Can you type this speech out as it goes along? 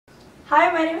Hi,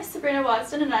 my name is Sabrina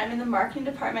Wadston and I'm in the marketing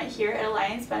department here at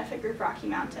Alliance Benefit Group Rocky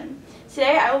Mountain.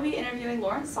 Today I will be interviewing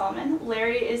Lawrence Solomon.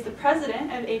 Larry is the president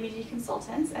of ABG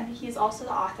Consultants and he is also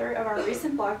the author of our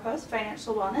recent blog post,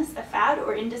 Financial Wellness, a Fad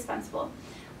or Indispensable.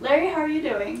 Larry, how are you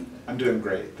doing? I'm doing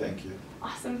great, thank you.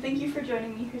 Awesome, thank you for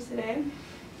joining me here today.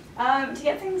 To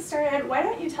get things started, why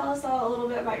don't you tell us all a little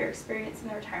bit about your experience in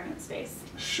the retirement space?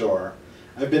 Sure.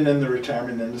 I've been in the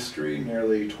retirement industry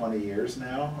nearly 20 years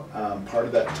now. Part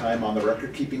of that time on the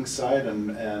record-keeping side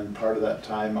and part of that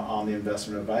time on the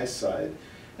investment advice side.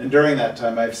 And during that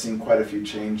time, I've seen quite a few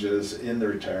changes in the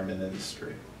retirement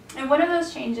industry. And one of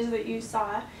those changes that you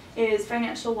saw is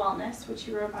financial wellness, which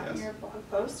you wrote about in your blog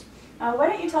post. Why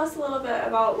don't you tell us a little bit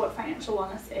about what financial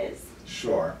wellness is?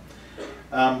 Sure.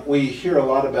 We hear a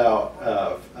lot about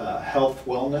health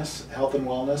and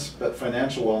wellness, but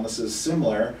financial wellness is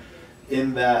similar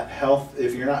in that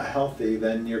if you're not healthy,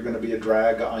 then you're going to be a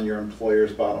drag on your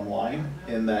employer's bottom line,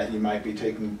 in that you might be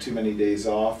taking too many days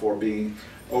off or being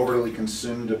overly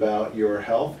consumed about your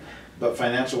health. But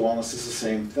financial wellness is the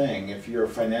same thing. If your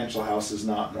financial house is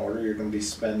not in order, you're going to be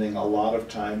spending a lot of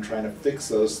time trying to fix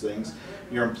those things.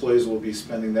 Your employees will be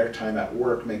spending their time at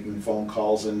work making phone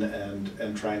calls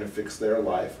and trying to fix their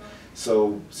life.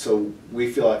 So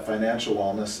we feel like financial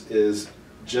wellness is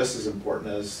just as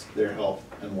important as their health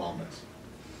and wellness.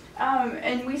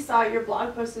 And we saw your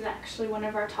blog post is actually one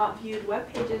of our top viewed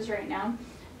web pages right now.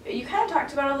 You kind of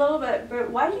talked about it a little bit,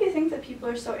 but why do you think that people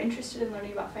are so interested in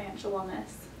learning about financial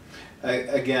wellness?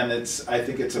 Again, I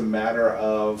think it's a matter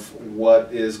of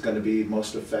what is going to be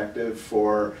most effective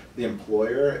for the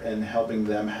employer and helping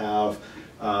them have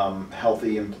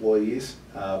healthy employees,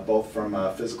 both from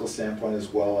a physical standpoint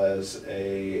as well as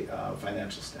a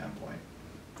financial standpoint.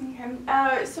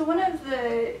 Okay. So one of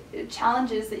the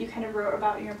challenges that you kind of wrote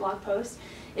about in your blog post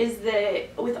is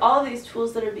that with all of these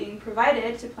tools that are being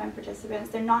provided to plan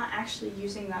participants, they're not actually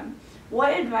using them.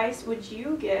 What advice would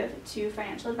you give to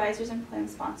financial advisors and plan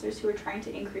sponsors who are trying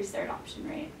to increase their adoption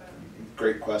rate?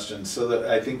 Great question. So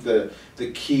I think the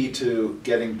key to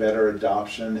getting better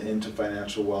adoption into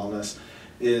financial wellness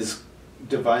is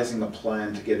devising a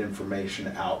plan to get information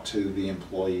out to the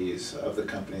employees of the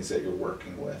companies that you're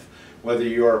working with. Whether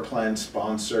you're a plan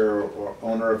sponsor or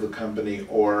owner of the company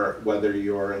or whether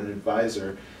you're an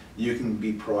advisor, you can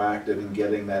be proactive in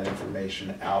getting that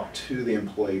information out to the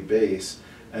employee base,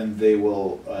 and they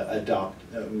will adopt.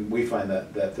 We find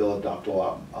that they'll adopt a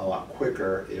lot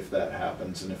quicker if that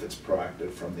happens and if it's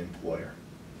proactive from the employer.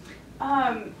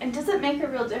 And does it make a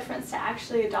real difference to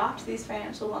actually adopt these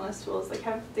financial wellness tools? Like,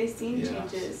 have they seen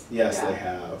changes? Yes, they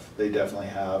have. They definitely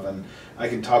have. And I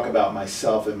can talk about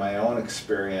myself in my own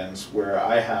experience where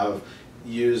I have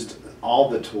used all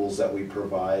the tools that we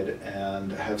provide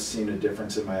and have seen a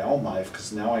difference in my own life,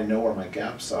 because now I know where my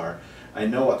gaps are. I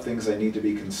know what things I need to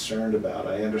be concerned about.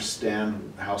 I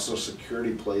understand how Social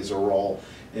Security plays a role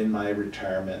in my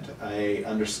retirement. I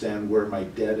understand where my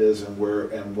debt is and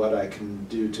what I can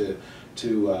do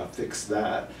to fix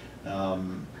that.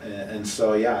 And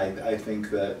so yeah, I think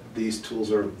that these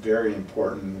tools are very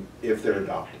important if they're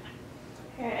adopted.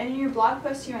 Okay, and in your blog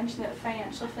post you mentioned that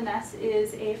Financial Finesse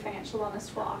is a financial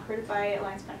wellness tool offered by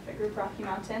Alliance Benefit Group Rocky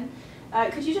Mountain.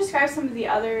 Could you describe some of the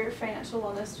other financial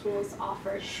wellness tools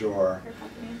offered? Sure. Your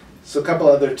company? So a couple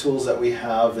other tools that we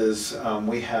have is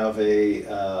we have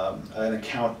an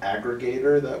account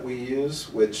aggregator that we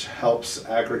use, which helps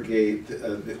aggregate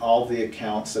all the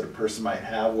accounts that a person might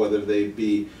have, whether they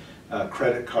be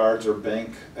credit cards or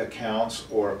bank accounts,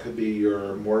 or it could be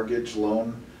your mortgage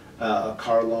loan,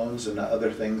 car loans and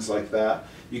other things like that.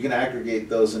 You can aggregate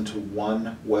those into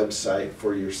one website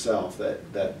for yourself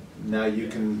that now you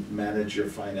can manage your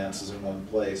finances in one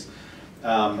place.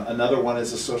 Another one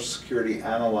is a Social Security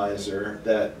analyzer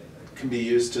that can be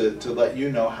used to let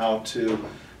you know how to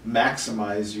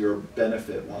maximize your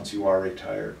benefit once you are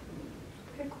retired.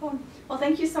 Okay, cool. Well,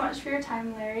 thank you so much for your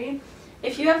time, Larry.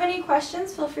 If you have any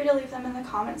questions, feel free to leave them in the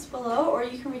comments below, or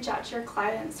you can reach out to your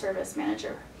client service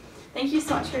manager. Thank you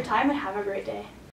so much for your time and have a great day.